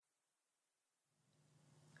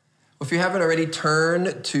Well, if you haven't already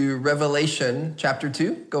turned to Revelation chapter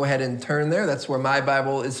 2, go ahead and turn there. That's where my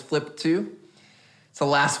Bible is flipped to. It's the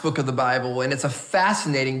last book of the Bible, and it's a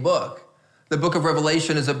fascinating book. The book of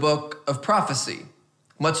Revelation is a book of prophecy.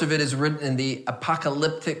 Much of it is written in the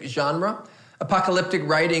apocalyptic genre. Apocalyptic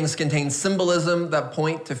writings contain symbolism that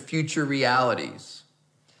point to future realities.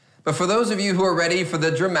 But for those of you who are ready for the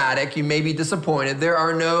dramatic, you may be disappointed. There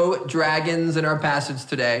are no dragons in our passage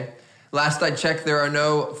today. Last I checked, there are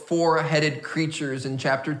no four-headed creatures in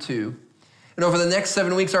chapter 2. And over the next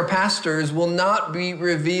 7 weeks, our pastors will not be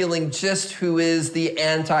revealing just who is the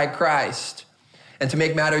Antichrist. And to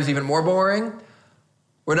make matters even more boring,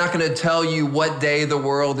 we're not going to tell you what day the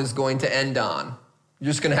world is going to end on.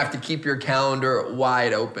 You're just going to have to keep your calendar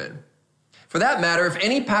wide open. For that matter, if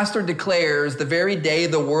any pastor declares the very day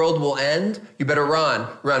the world will end, you better run.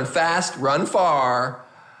 Run fast, run far,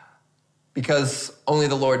 because only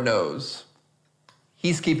the Lord knows.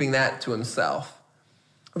 He's keeping that to himself.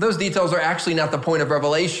 Those details are actually not the point of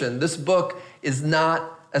Revelation. This book is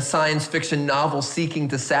not a science fiction novel seeking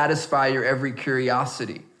to satisfy your every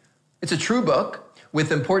curiosity. It's a true book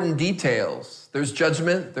with important details. There's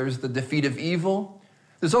judgment, there's the defeat of evil.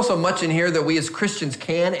 There's also much in here that we as Christians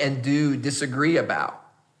can and do disagree about.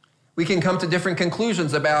 We can come to different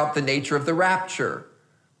conclusions about the nature of the rapture,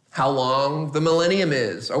 how long the millennium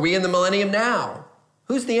is. Are we in the millennium now?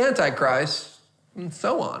 Who's the Antichrist? And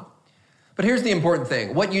so on. But here's the important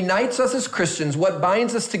thing. What unites us as Christians, what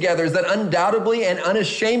binds us together is that undoubtedly and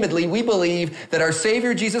unashamedly we believe that our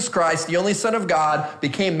Savior Jesus Christ, the only Son of God,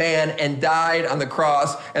 became man and died on the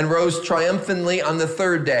cross and rose triumphantly on the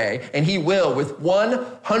third day. And he will, with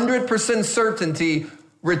 100% certainty,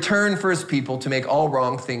 return for his people to make all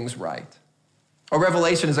wrong things right. A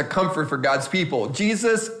revelation is a comfort for God's people.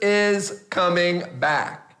 Jesus is coming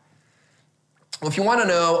back. Well, if you want to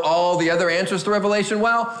know all the other answers to Revelation,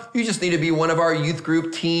 well, you just need to be one of our youth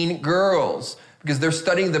group teen girls because they're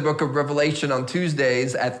studying the book of Revelation on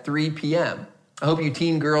Tuesdays at 3 p.m. I hope you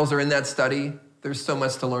teen girls are in that study. There's so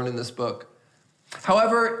much to learn in this book.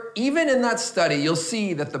 However, even in that study, you'll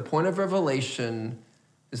see that the point of Revelation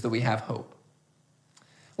is that we have hope.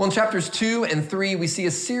 Well, in chapters 2 and 3, we see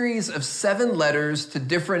a series of 7 letters to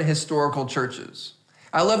different historical churches.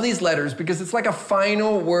 I love these letters because it's like a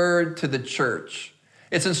final word to the church.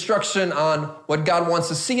 It's instruction on what God wants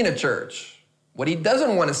to see in a church, what he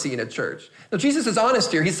doesn't want to see in a church. Now, Jesus is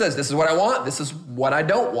honest here. He says, this is what I want, this is what I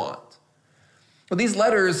don't want. Well, these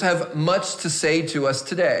letters have much to say to us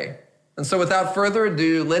today. And so without further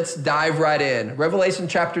ado, let's dive right in. Revelation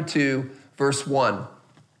chapter 2, verse 1.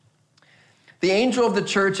 The angel of the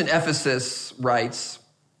church in Ephesus writes,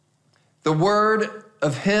 the word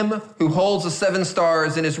of him who holds the 7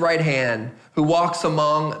 stars in his right hand, who walks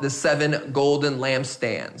among the 7 golden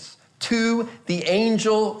lampstands. To the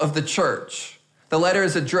angel of the church. The letter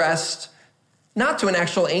is addressed not to an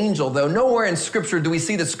actual angel, though. Nowhere in Scripture do we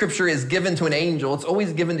see that Scripture is given to an angel. It's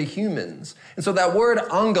always given to humans. And so that word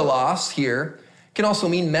angelos here can also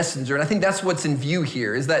mean messenger. And I think that's what's in view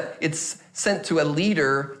here, is that it's sent to a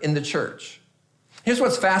leader in the church. Here's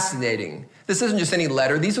what's fascinating. This isn't just any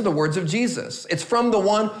letter. These are the words of Jesus. It's from the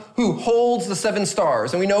one who holds the 7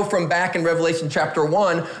 stars. And we know from back in Revelation chapter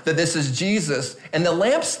 1 that this is Jesus. And the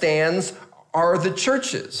lampstands are the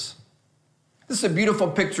churches. This is a beautiful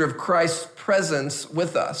picture of Christ's presence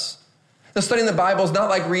with us. Now, studying the Bible is not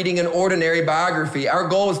like reading an ordinary biography. Our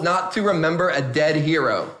goal is not to remember a dead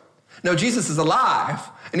hero. No, Jesus is alive,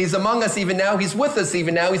 and he's among us even now. He's with us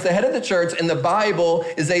even now. He's the head of the church, and the Bible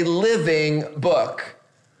is a living book.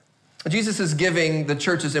 Jesus is giving the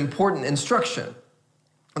church's important instruction.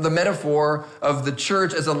 The metaphor of the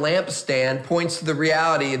church as a lampstand points to the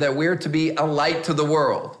reality that we're to be a light to the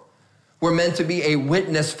world. We're meant to be a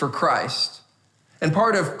witness for Christ. And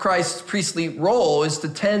part of Christ's priestly role is to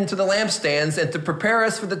tend to the lampstands and to prepare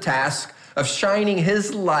us for the task of shining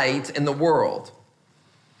his light in the world.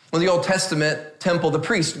 In the Old Testament temple, the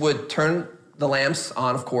priest would turn the lamps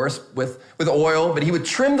on, of course, with oil, but he would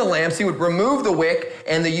trim the lamps, he would remove the wick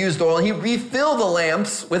and the used oil, and he'd refill the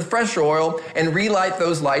lamps with fresh oil and relight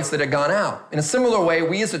those lights that had gone out. In a similar way,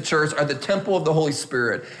 we as a church are the temple of the Holy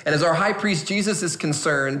Spirit. And as our high priest Jesus is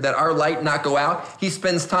concerned that our light not go out, he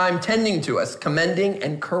spends time tending to us, commending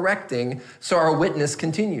and correcting, so our witness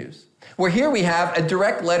continues. Where here we have a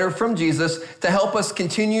direct letter from Jesus to help us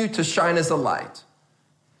continue to shine as a light.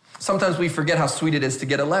 Sometimes we forget how sweet it is to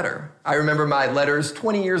get a letter. I remember my letters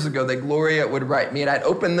 20 years ago that Gloria would write me, and I'd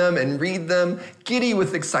open them and read them, giddy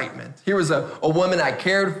with excitement. Here was a woman I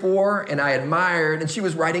cared for and I admired, and she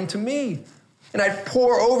was writing to me. And I'd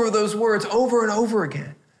pore over those words over and over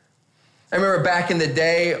again. I remember back in the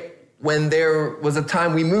day, when there was a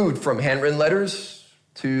time we moved from handwritten letters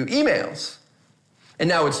to emails. And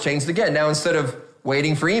now it's changed again. Now instead of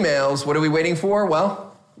waiting for emails, what are we waiting for?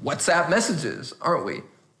 Well, WhatsApp messages, aren't we?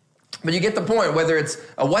 But you get the point, whether it's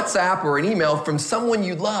a WhatsApp or an email from someone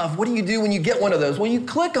you love, what do you do when you get one of those? Well, you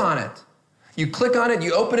click on it. You click on it,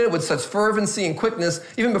 you open it with such fervency and quickness,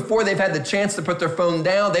 even before they've had the chance to put their phone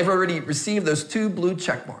down, they've already received those 2 blue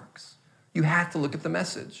check marks. You had to look at the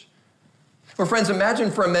message. Well, friends,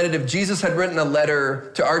 imagine for a minute if Jesus had written a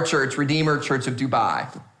letter to our church, Redeemer Church of Dubai.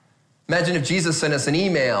 Imagine if Jesus sent us an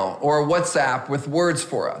email or a WhatsApp with words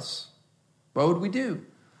for us. What would we do?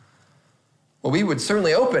 Well, we would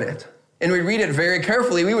certainly open it, and we'd read it very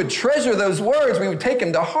carefully. We would treasure those words. We would take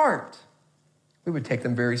them to heart. We would take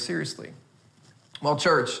them very seriously. Well,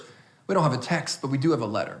 church, we don't have a text, but we do have a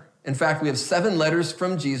letter. In fact, we have 7 letters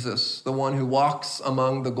from Jesus, the one who walks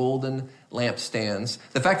among the golden lampstands.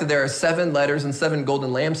 The fact that there are 7 letters and 7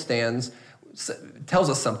 golden lampstands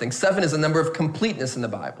tells us something. 7 is a number of completeness in the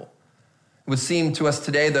Bible. It would seem to us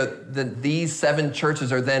today that these 7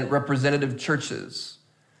 churches are then representative churches,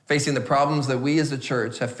 facing the problems that we as a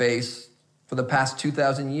church have faced for the past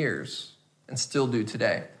 2,000 years and still do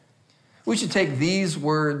today. We should take these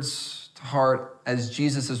words to heart as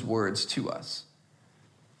Jesus' words to us.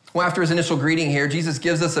 Well, after his initial greeting here, Jesus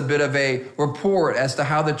gives us a bit of a report as to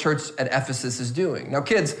how the church at Ephesus is doing. Now,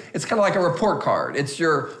 kids, it's kind of like a report card. It's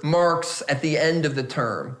your marks at the end of the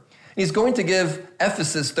term. And he's going to give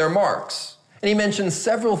Ephesus their marks. And he mentions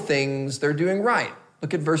several things they're doing right.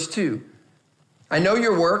 Look at verse 2. I know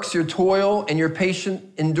your works, your toil, and your patient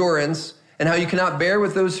endurance, and how you cannot bear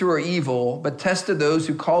with those who are evil, but tested those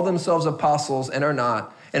who call themselves apostles and are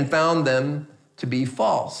not, and found them to be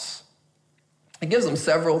false. It gives them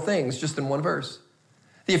several things just in one verse.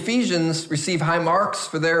 The Ephesians receive high marks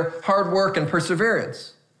for their hard work and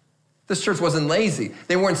perseverance. This church wasn't lazy.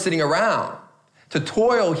 They weren't sitting around. To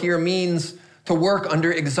toil here means to work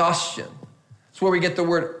under exhaustion. It's where we get the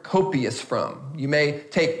word copious from. You may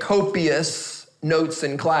take copious notes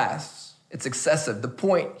in class. It's excessive. The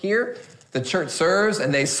point here, the church serves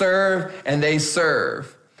and they serve and they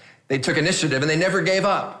serve. They took initiative and they never gave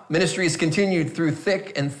up. Ministries continued through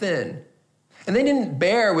thick and thin. And they didn't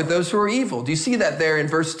bear with those who are evil. Do you see that there in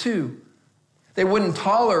verse 2? They wouldn't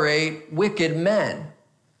tolerate wicked men.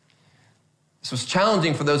 This was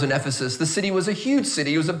challenging for those in Ephesus. The city was a huge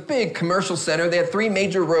city. It was a big commercial center. They had 3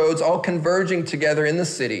 major roads all converging together in the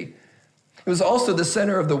city. It was also the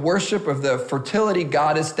center of the worship of the fertility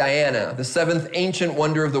goddess Diana, the 7th ancient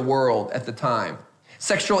wonder of the world at the time.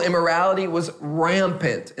 Sexual immorality was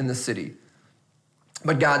rampant in the city.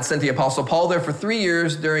 But God sent the Apostle Paul there for 3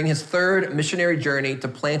 years during his 3rd missionary journey to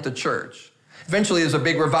plant a church. Eventually, there's a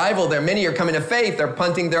big revival there. Many are coming to faith. They're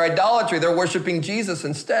punting their idolatry. They're worshiping Jesus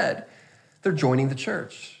instead. They're joining the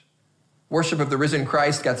church. Worship of the risen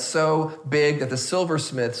Christ got so big that the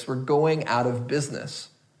silversmiths were going out of business.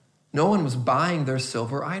 No one was buying their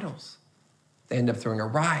silver idols. They ended up throwing a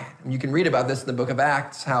riot. And you can read about this in the book of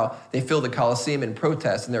Acts, how they filled the Colosseum in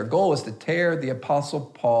protest, and their goal was to tear the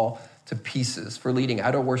Apostle Paul to pieces for leading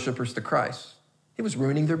idol worshipers to Christ. He was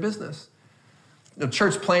ruining their business.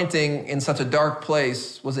 Church planting in such a dark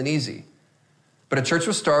place wasn't easy. But a church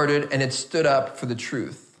was started, and it stood up for the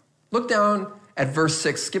truth. Look down at verse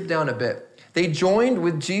 6. Skip down a bit. They joined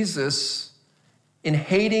with Jesus in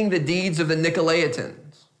hating the deeds of the Nicolaitans.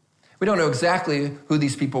 We don't know exactly who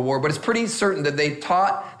these people were, but it's pretty certain that they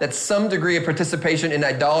taught that some degree of participation in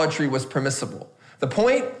idolatry was permissible. The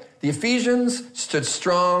point, the Ephesians stood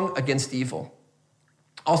strong against evil.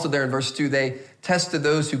 Also there in verse 2, they tested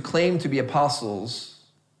those who claimed to be apostles,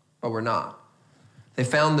 but were not. They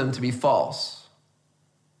found them to be false.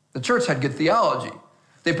 The church had good theology.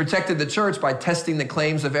 They protected the church by testing the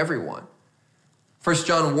claims of everyone. 1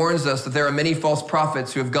 John warns us that there are many false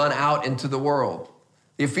prophets who have gone out into the world.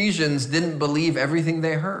 The Ephesians didn't believe everything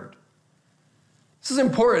they heard. This is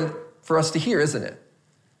important for us to hear, isn't it?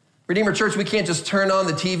 Redeemer Church, we can't just turn on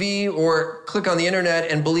the TV or click on the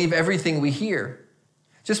internet and believe everything we hear.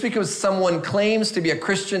 Just because someone claims to be a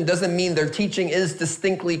Christian doesn't mean their teaching is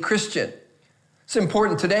distinctly Christian. It's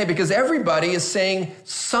important today because everybody is saying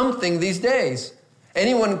something these days.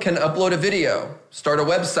 Anyone can upload a video, start a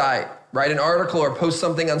website, write an article, or post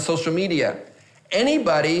something on social media.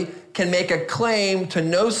 Anybody can make a claim to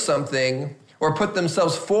know something or put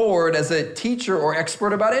themselves forward as a teacher or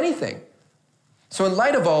expert about anything. So in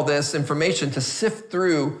light of all this information to sift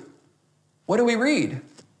through, what do we read?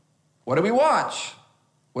 What do we watch?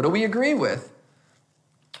 What do we agree with?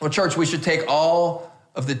 Well, church, we should take all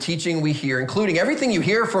of the teaching we hear, including everything you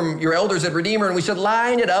hear from your elders at Redeemer, and we should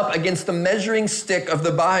line it up against the measuring stick of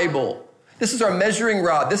the Bible. This is our measuring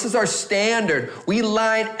rod. This is our standard. We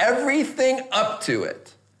line everything up to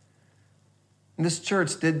it. And this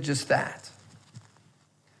church did just that.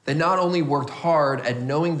 They not only worked hard at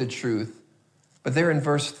knowing the truth, but there in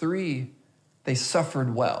verse 3, they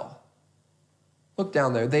suffered well. Look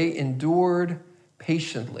down there. They endured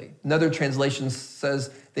patiently. Another translation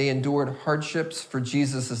says they endured hardships for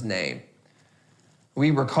Jesus' name. We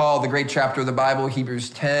recall the great chapter of the Bible, Hebrews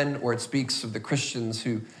 10, where it speaks of the Christians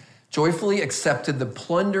who joyfully accepted the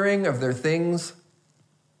plundering of their things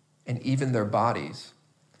and even their bodies.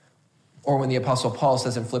 Or when the Apostle Paul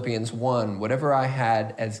says in Philippians 1, whatever I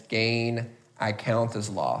had as gain, I count as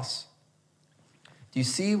loss. Do you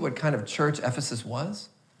see what kind of church Ephesus was?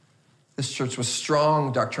 This church was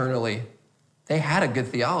strong doctrinally. They had a good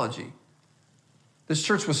theology. This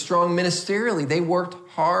church was strong ministerially. They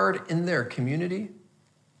worked hard in their community.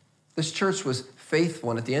 This church was faithful.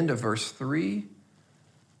 And at the end of verse 3,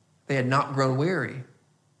 they had not grown weary.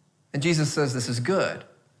 And Jesus says this is good.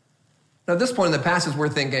 Now, at this point in the passage, we're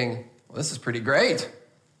thinking, well, this is pretty great.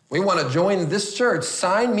 We want to join this church.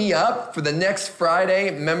 Sign me up for the next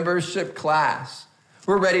Friday membership class.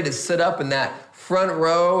 We're ready to sit up in that front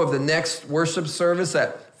row of the next worship service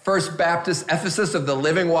at First Baptist Ephesus of the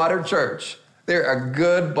Living Water Church. They're a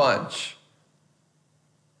good bunch.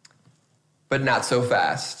 But not so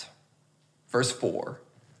fast. Verse 4.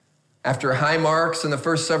 After high marks in the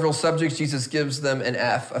first several subjects, Jesus gives them an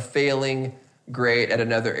F, a failing grade at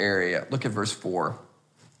another area. Look at verse 4.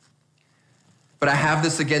 But I have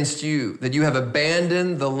this against you, that you have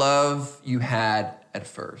abandoned the love you had at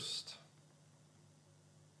first.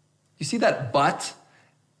 You see that but?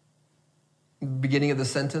 Beginning of the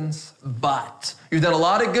sentence? But. You've done a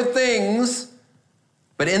lot of good things,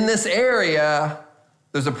 but in this area,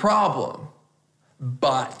 there's a problem.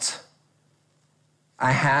 But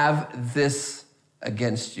I have this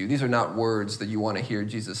against you. These are not words that you want to hear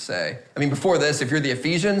Jesus say. I mean, before this, if you're the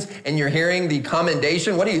Ephesians and you're hearing the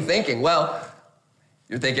commendation, what are you thinking? Well,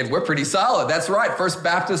 you're thinking, we're pretty solid. That's right. First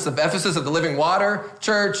Baptist of Ephesus of the Living Water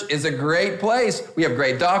Church is a great place. We have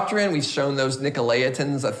great doctrine. We've shown those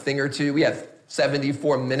Nicolaitans a thing or two. We have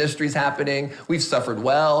 74 ministries happening. We've suffered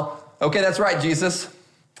well. Okay, that's right, Jesus.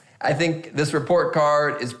 I think this report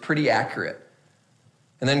card is pretty accurate.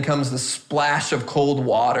 And then comes the splash of cold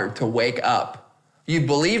water to wake up. You've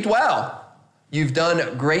believed well. You've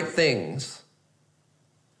done great things.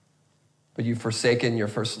 But you've forsaken your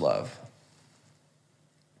first love.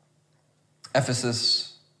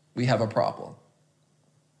 Ephesus, we have a problem.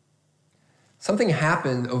 Something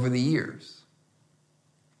happened over the years.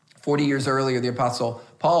 40 years earlier, the Apostle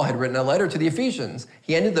Paul had written a letter to the Ephesians.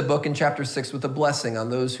 He ended the book in chapter 6 with a blessing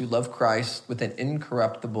on those who love Christ with an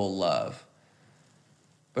incorruptible love.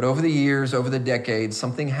 But over the years, over the decades,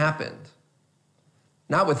 something happened.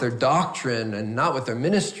 Not with their doctrine and not with their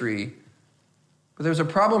ministry, but there was a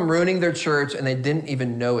problem ruining their church and they didn't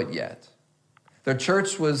even know it yet. Their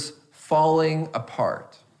church was falling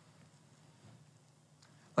apart.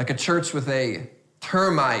 Like a church with a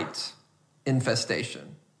termite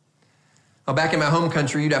infestation. Now, back in my home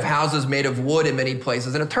country, you'd have houses made of wood in many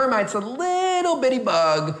places, and a termite's a little bitty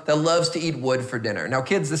bug that loves to eat wood for dinner. Now,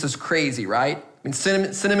 kids, this is crazy, right? I mean,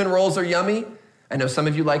 cinnamon rolls are yummy. I know some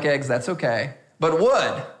of you like eggs, that's okay. But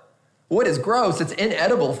wood is gross, it's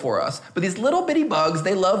inedible for us. But these little bitty bugs,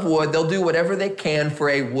 they love wood. They'll do whatever they can for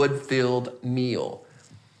a wood-filled meal.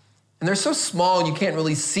 And they're so small, you can't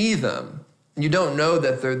really see them. And you don't know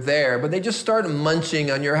that they're there, but they just start munching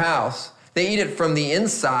on your house. They eat it from the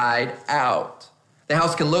inside out. The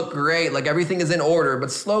house can look great, like everything is in order, but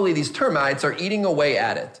slowly these termites are eating away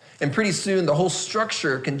at it. And pretty soon the whole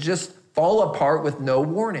structure can just fall apart with no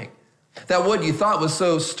warning. That wood you thought was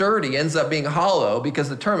so sturdy ends up being hollow because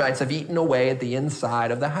the termites have eaten away at the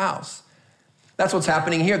inside of the house. That's what's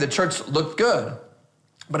happening here. The church looked good,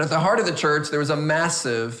 but at the heart of the church, there was a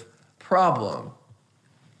massive problem.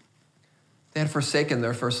 They had forsaken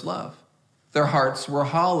their first love. Their hearts were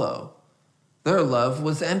hollow. Their love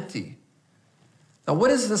was empty. Now,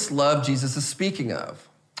 what is this love Jesus is speaking of?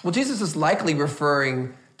 Well, Jesus is likely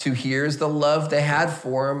referring to here is the love they had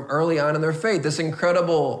for him early on in their faith, this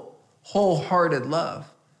incredible, wholehearted love.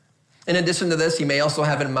 In addition to this, he may also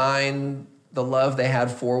have in mind the love they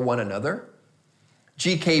had for one another.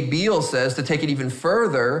 G.K. Beale says, to take it even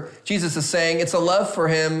further, Jesus is saying it's a love for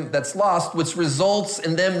him that's lost, which results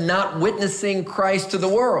in them not witnessing Christ to the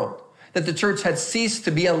world, that the church had ceased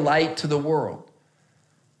to be a light to the world.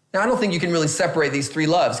 Now, I don't think you can really separate these three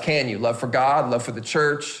loves, can you? Love for God, love for the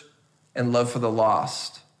church, and love for the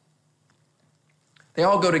lost. They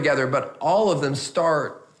all go together, but all of them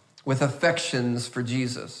start with affections for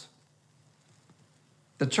Jesus.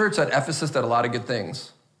 The church at Ephesus did a lot of good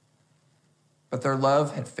things, but their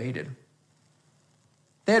love had faded.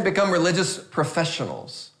 They had become religious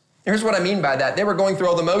professionals. Here's what I mean by that. They were going through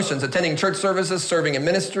all the motions, attending church services, serving in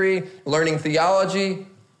ministry, learning theology,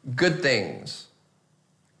 good things.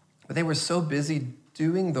 But they were so busy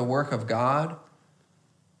doing the work of God,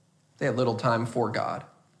 they had little time for God.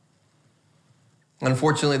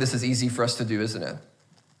 Unfortunately, this is easy for us to do, isn't it?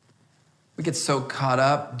 We get so caught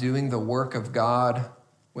up doing the work of God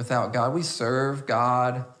without God. We serve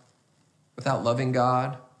God without loving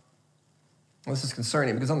God. Well, this is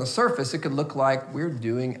concerning because on the surface, it could look like we're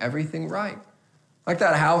doing everything right. Like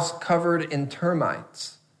that house covered in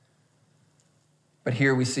termites. But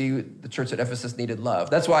here we see the church at Ephesus needed love.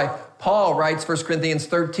 That's why Paul writes 1 Corinthians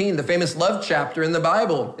 13, the famous love chapter in the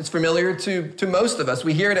Bible. It's familiar to most of us.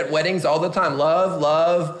 We hear it at weddings all the time. Love,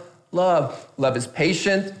 love, love. Love is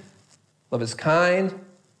patient. Love is kind.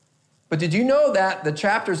 But did you know that the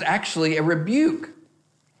chapter is actually a rebuke?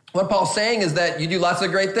 What Paul's saying is that you do lots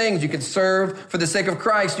of great things. You can serve for the sake of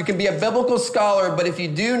Christ. You can be a biblical scholar, but if you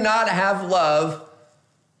do not have love,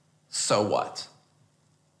 so what?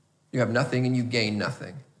 You have nothing and you gain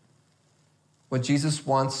nothing. What Jesus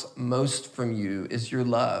wants most from you is your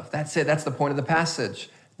love. That's it. That's the point of the passage.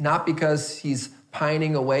 Not because he's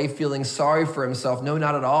pining away, feeling sorry for himself. No,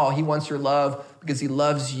 not at all. He wants your love because he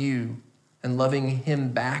loves you, and loving him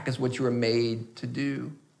back is what you were made to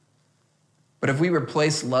do. But if we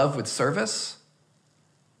replace love with service,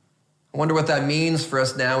 I wonder what that means for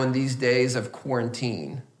us now in these days of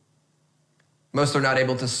quarantine. Most are not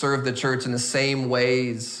able to serve the church in the same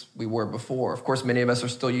ways we were before. Of course, many of us are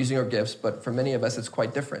still using our gifts, but for many of us, it's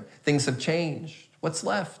quite different. Things have changed. What's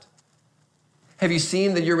left? Have you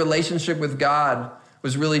seen that your relationship with God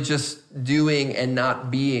was really just doing and not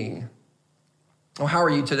being? Well, how are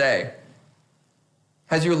you today?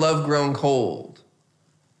 Has your love grown cold?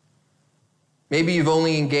 Maybe you've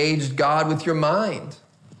only engaged God with your mind.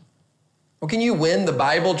 Well, can you win the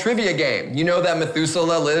Bible trivia game? You know that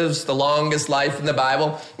Methuselah lives the longest life in the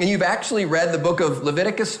Bible, and you've actually read the book of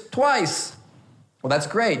Leviticus twice. Well, that's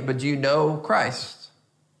great, but do you know Christ?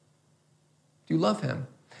 Do you love him?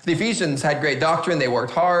 The Ephesians had great doctrine. They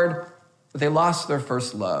worked hard, but they lost their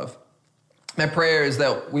first love. My prayer is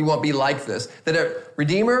that we won't be like this, that at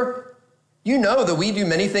Redeemer, you know that we do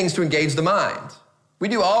many things to engage the mind. We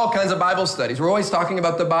do all kinds of Bible studies. We're always talking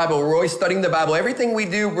about the Bible. We're always studying the Bible. Everything we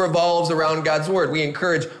do revolves around God's word. We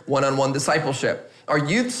encourage one-on-one discipleship. Our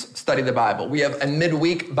youths study the Bible. We have a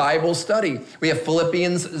midweek Bible study. We have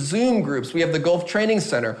Philippians Zoom groups. We have the Gulf Training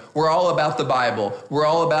Center. We're all about the Bible. We're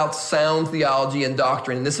all about sound theology and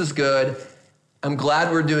doctrine. And this is good. I'm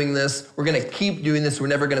glad we're doing this. We're going to keep doing this. We're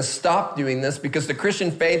never going to stop doing this because the Christian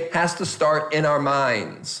faith has to start in our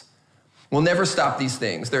minds. We'll never stop these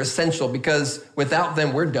things. They're essential because without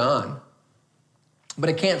them, we're done. But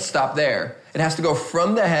it can't stop there. It has to go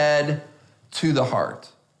from the head to the heart.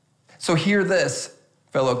 So hear this,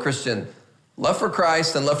 fellow Christian. Love for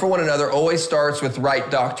Christ and love for one another always starts with right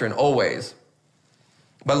doctrine, always.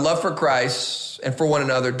 But love for Christ and for one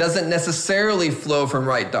another doesn't necessarily flow from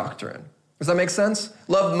right doctrine. Does that make sense?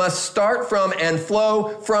 Love must start from and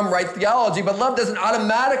flow from right theology, but love doesn't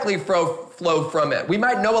automatically flow from it. We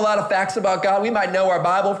might know a lot of facts about God. We might know our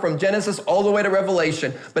Bible from Genesis all the way to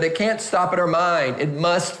Revelation, but it can't stop at our mind. It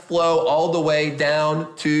must flow all the way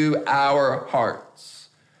down to our hearts.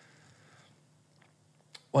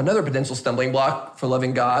 Well, another potential stumbling block for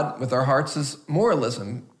loving God with our hearts is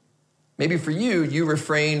moralism. Maybe for you, you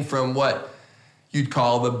refrain from what you'd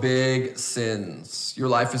call the big sins. Your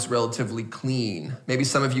life is relatively clean. Maybe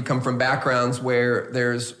some of you come from backgrounds where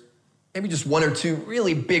there's maybe just one or two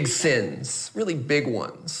really big sins, really big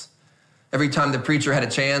ones. Every time the preacher had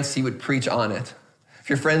a chance, he would preach on it. If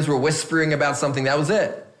your friends were whispering about something, that was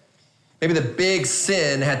it. Maybe the big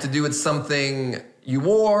sin had to do with something you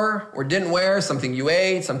wore or didn't wear, something you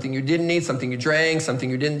ate, something you didn't eat, something you drank, something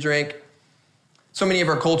you didn't drink. So many of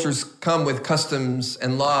our cultures come with customs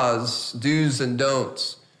and laws, do's and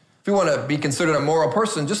don'ts. If you want to be considered a moral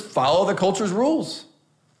person, just follow the culture's rules.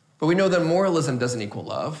 But we know that moralism doesn't equal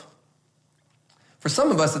love. For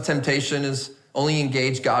some of us, the temptation is only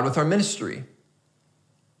engage God with our ministry.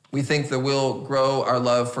 We think that we'll grow our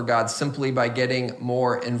love for God simply by getting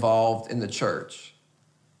more involved in the church.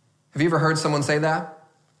 Have you ever heard someone say that?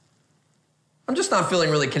 I'm just not feeling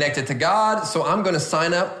really connected to God, so I'm going to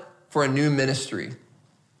sign up for a new ministry.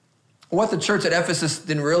 What the church at Ephesus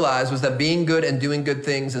didn't realize was that being good and doing good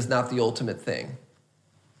things is not the ultimate thing.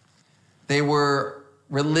 They were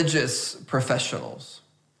religious professionals.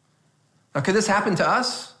 Now, could this happen to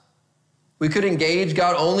us? We could engage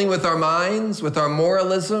God only with our minds, with our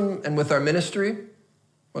moralism, and with our ministry.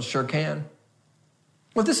 Well, sure can.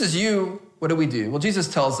 Well, if this is you, what do we do? Well, Jesus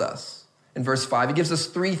tells us in verse 5, he gives us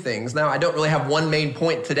three things. Now, I don't really have one main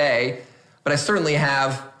point today, but I certainly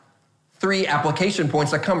have three application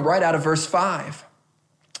points that come right out of verse 5.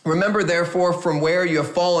 Remember, therefore, from where you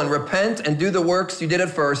have fallen, repent and do the works you did at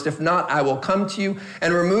first. If not, I will come to you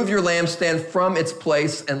and remove your lampstand from its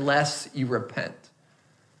place unless you repent.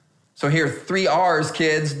 So here, 3 R's,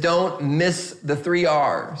 kids. Don't miss the 3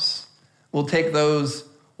 R's. We'll take those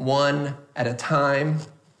one at a time.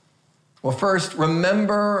 Well, first,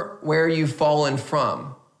 remember where you've fallen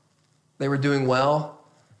from. They were doing well.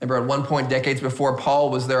 Remember, at one point, decades before, Paul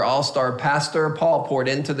was their all-star pastor. Paul poured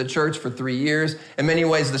into the church for 3 years. In many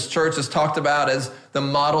ways, this church is talked about as the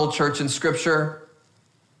model church in Scripture.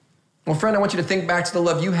 Well, friend, I want you to think back to the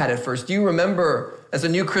love you had at first. Do you remember, as a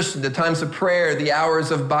new Christian, the times of prayer, the hours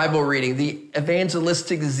of Bible reading, the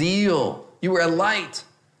evangelistic zeal? You were a light.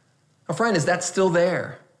 Well, friend, is that still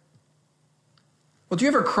there? Well, do you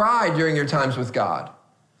ever cry during your times with God?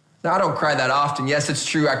 Now, I don't cry that often. Yes, it's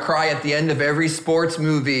true. I cry at the end of every sports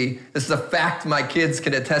movie. This is a fact my kids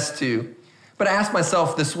can attest to. But I asked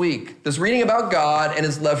myself this week, does reading about God and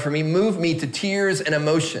his love for me move me to tears and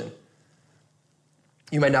emotion?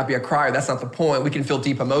 You might not be a crier. That's not the point. We can feel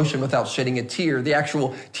deep emotion without shedding a tear. The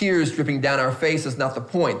actual tears dripping down our face is not the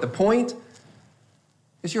point. The point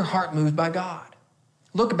is your heart moved by God.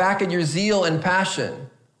 Look back at your zeal and passion.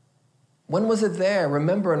 When was it there?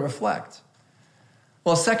 Remember and reflect.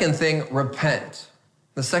 Well, second thing, repent.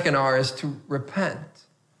 The second R is to repent.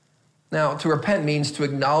 Now, to repent means to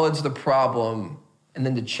acknowledge the problem and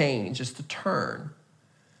then to change, is to turn.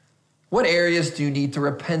 What areas do you need to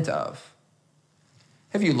repent of?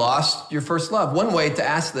 Have you lost your first love? One way to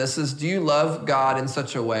ask this is, do you love God in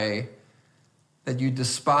such a way that you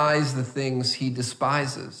despise the things he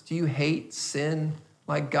despises? Do you hate sin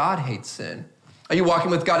like God hates sin? Are you walking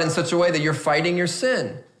with God in such a way that you're fighting your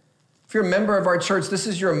sin? If you're a member of our church, this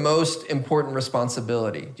is your most important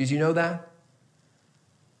responsibility. Did you know that?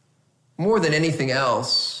 More than anything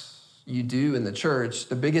else you do in the church,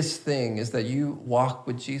 the biggest thing is that you walk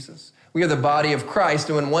with Jesus. We are the body of Christ,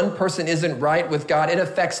 and when one person isn't right with God, it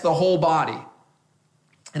affects the whole body.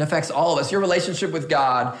 It affects all of us. Your relationship with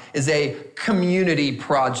God is a community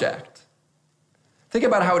project. Think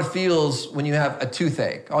about how it feels when you have a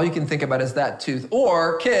toothache. All you can think about is that tooth.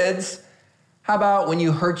 Or, kids, how about when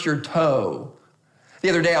you hurt your toe? The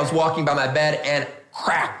other day I was walking by my bed and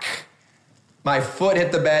crack, my foot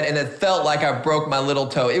hit the bed and it felt like I broke my little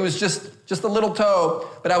toe. It was just a little toe,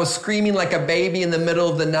 but I was screaming like a baby in the middle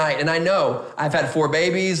of the night. And I know I've had 4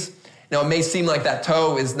 babies. Now, it may seem like that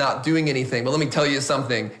toe is not doing anything, but let me tell you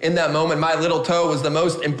something. In that moment, my little toe was the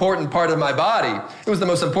most important part of my body. It was the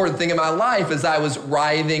most important thing in my life as I was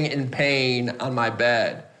writhing in pain on my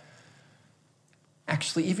bed.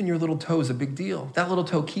 Actually, even your little toe is a big deal. That little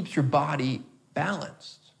toe keeps your body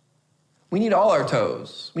balanced. We need all our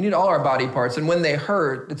toes. We need all our body parts. And when they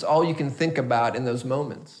hurt, it's all you can think about in those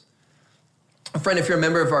moments. Friend, if you're a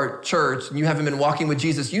member of our church and you haven't been walking with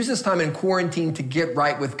Jesus, use this time in quarantine to get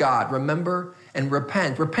right with God. Remember and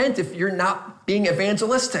repent. Repent if you're not being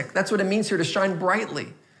evangelistic. That's what it means here, to shine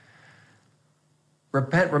brightly.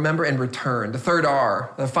 Repent, remember, and return. The third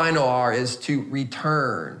R, the final R, is to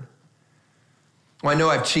return. Well, I know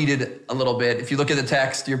I've cheated a little bit. If you look at the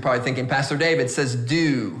text, you're probably thinking, Pastor David says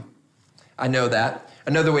do. I know that.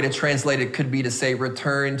 Another way to translate it could be to say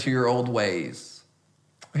return to your old ways.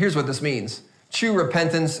 Here's what this means. True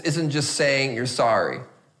repentance isn't just saying you're sorry.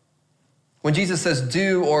 When Jesus says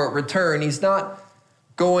do or return, he's not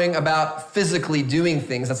going about physically doing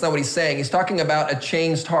things. That's not what he's saying. He's talking about a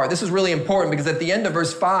changed heart. This is really important because at the end of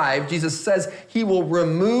verse 5, Jesus says he will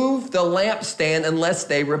remove the lampstand unless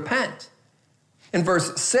they repent. In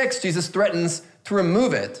verse 6, Jesus threatens to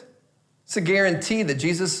remove it. It's a guarantee that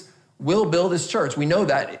Jesus will build his church. We know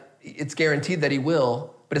that. It's guaranteed that he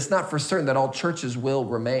will, but it's not for certain that all churches will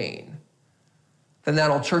remain. Then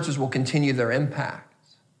not all churches will continue their impact.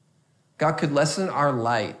 God could lessen our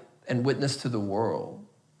light and witness to the world.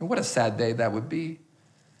 And what a sad day that would be.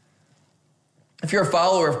 If you're a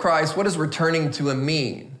follower of Christ, what does returning to him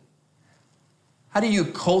mean? How do you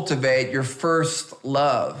cultivate your first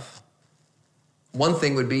love? One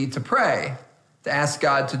thing would be to pray, to ask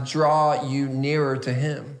God to draw you nearer to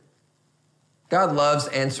him. God loves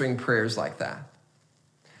answering prayers like that.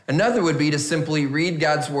 Another would be to simply read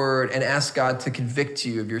God's word and ask God to convict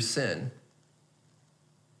you of your sin.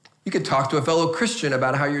 You could talk to a fellow Christian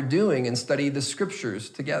about how you're doing and study the scriptures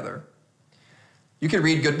together. You could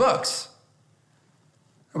read good books.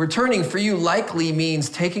 Returning for you likely means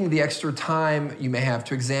taking the extra time you may have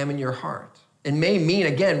to examine your heart. It may mean,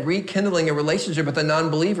 again, rekindling a relationship with a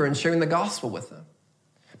non-believer and sharing the gospel with them.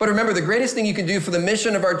 But remember, the greatest thing you can do for the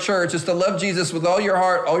mission of our church is to love Jesus with all your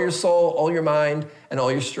heart, all your soul, all your mind, and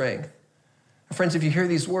all your strength. Friends, if you hear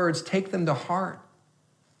these words, take them to heart.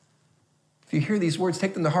 If you hear these words,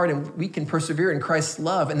 take them to heart, and we can persevere in Christ's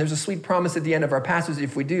love. And there's a sweet promise at the end of our passage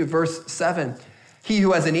if we do. Verse 7, he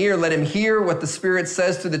who has an ear, let him hear what the Spirit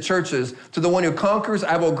says to the churches. To the one who conquers,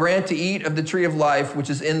 I will grant to eat of the tree of life, which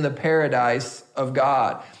is in the paradise of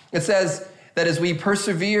God. It says that as we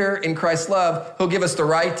persevere in Christ's love, he'll give us the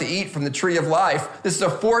right to eat from the tree of life. This is a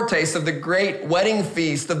foretaste of the great wedding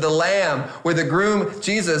feast of the Lamb, where the groom,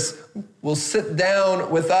 Jesus, will sit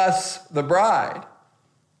down with us, the bride.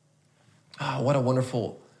 Oh, what a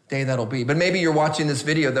wonderful day that'll be. But maybe you're watching this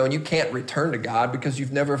video, though, and you can't return to God because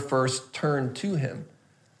you've never first turned to him.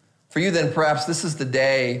 For you, then, perhaps this is the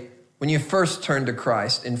day when you first turned to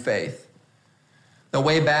Christ in faith. Now,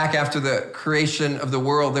 way back after the creation of the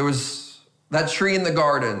world, there was that tree in the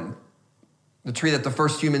garden, the tree that the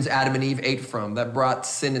first humans, Adam and Eve, ate from, that brought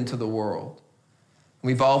sin into the world.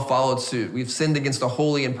 We've all followed suit. We've sinned against a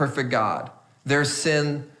holy and perfect God. Their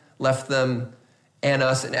sin left them and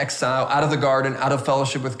us in exile, out of the garden, out of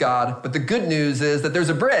fellowship with God. But the good news is that there's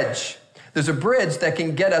a bridge. There's a bridge that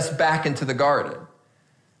can get us back into the garden,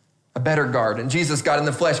 a better garden. Jesus, God in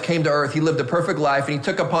the flesh, came to earth. He lived a perfect life, and he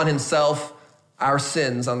took upon himself our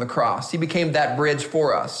sins on the cross. He became that bridge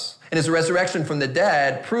for us. And his resurrection from the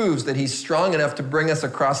dead proves that he's strong enough to bring us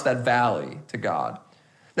across that valley to God.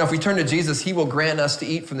 Now, if we turn to Jesus, he will grant us to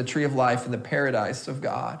eat from the tree of life in the paradise of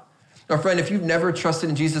God. Now, friend, if you've never trusted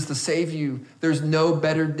in Jesus to save you, there's no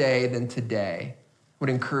better day than today. I would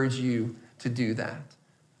encourage you to do that.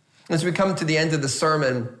 As we come to the end of the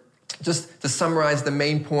sermon, just to summarize the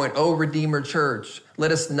main point, oh, Redeemer Church,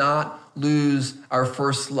 let us not lose our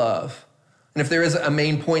first love. And if there is a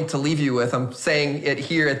main point to leave you with, I'm saying it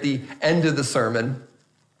here at the end of the sermon.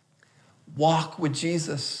 Walk with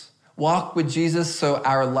Jesus. Walk with Jesus so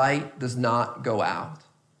our light does not go out.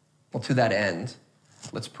 Well, to that end,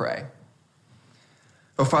 let's pray.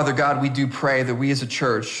 Oh, Father God, we do pray that we as a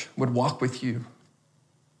church would walk with you.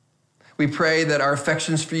 We pray that our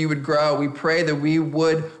affections for you would grow. We pray that we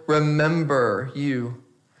would remember you,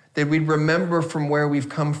 that we'd remember from where we've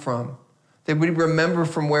come from, that we'd remember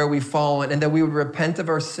from where we've fallen, and that we would repent of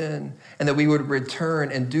our sin, and that we would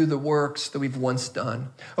return and do the works that we've once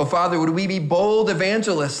done. Oh, Father, would we be bold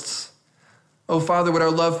evangelists? Oh, Father, would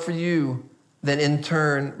our love for you then in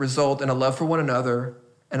turn result in a love for one another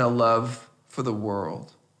and a love for the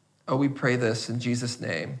world? Oh, we pray this in Jesus'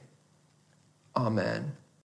 name. Amen.